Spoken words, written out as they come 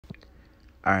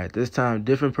All right, this time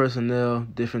different personnel,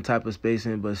 different type of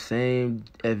spacing, but same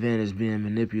advantage being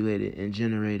manipulated and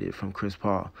generated from Chris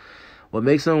Paul. What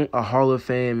makes him a Hall of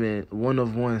Fame and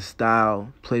one-of-one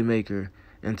style playmaker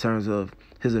in terms of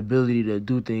his ability to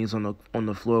do things on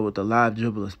the floor with the live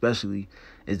dribble especially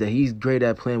is that he's great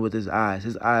at playing with his eyes.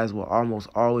 His eyes will almost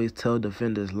always tell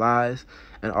defenders lies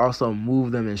and also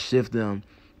move them and shift them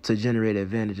to generate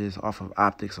advantages off of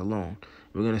optics alone.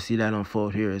 We're going to see that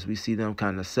unfold here as we see them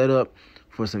kind of set up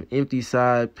for some empty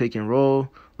side pick and roll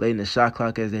late in the shot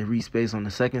clock as they respace on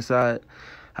the second side.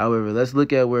 However, let's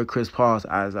look at where Chris Paul's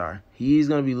eyes are. He's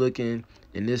going to be looking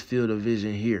in this field of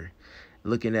vision here.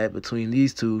 Looking at between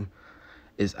these two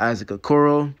is Isaac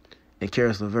Okoro and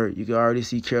Caris LeVert. You can already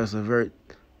see Caris LeVert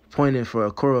pointing for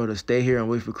Okoro to stay here and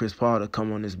wait for Chris Paul to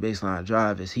come on this baseline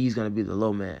drive as he's going to be the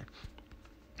low man.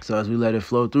 So as we let it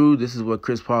flow through, this is what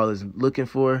Chris Paul is looking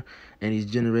for, and he's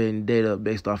generating data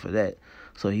based off of that.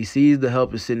 So he sees the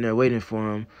help is sitting there waiting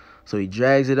for him, so he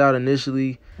drags it out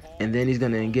initially, and then he's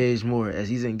going to engage more. As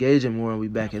he's engaging more and we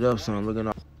back it up some,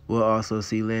 we'll also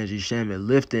see Landry Shamet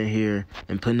lifting here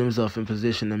and putting himself in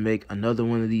position to make another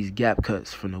one of these gap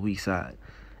cuts from the weak side.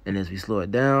 And as we slow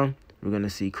it down, we're going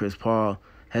to see Chris Paul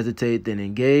hesitate, then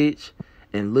engage,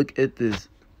 and look at this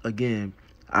again.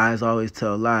 Eyes always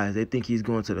tell lies. They think he's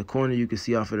going to the corner. You can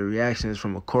see off of the reactions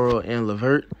from Okoro and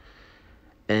LeVert.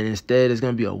 And instead, it's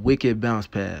going to be a wicked bounce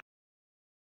pass.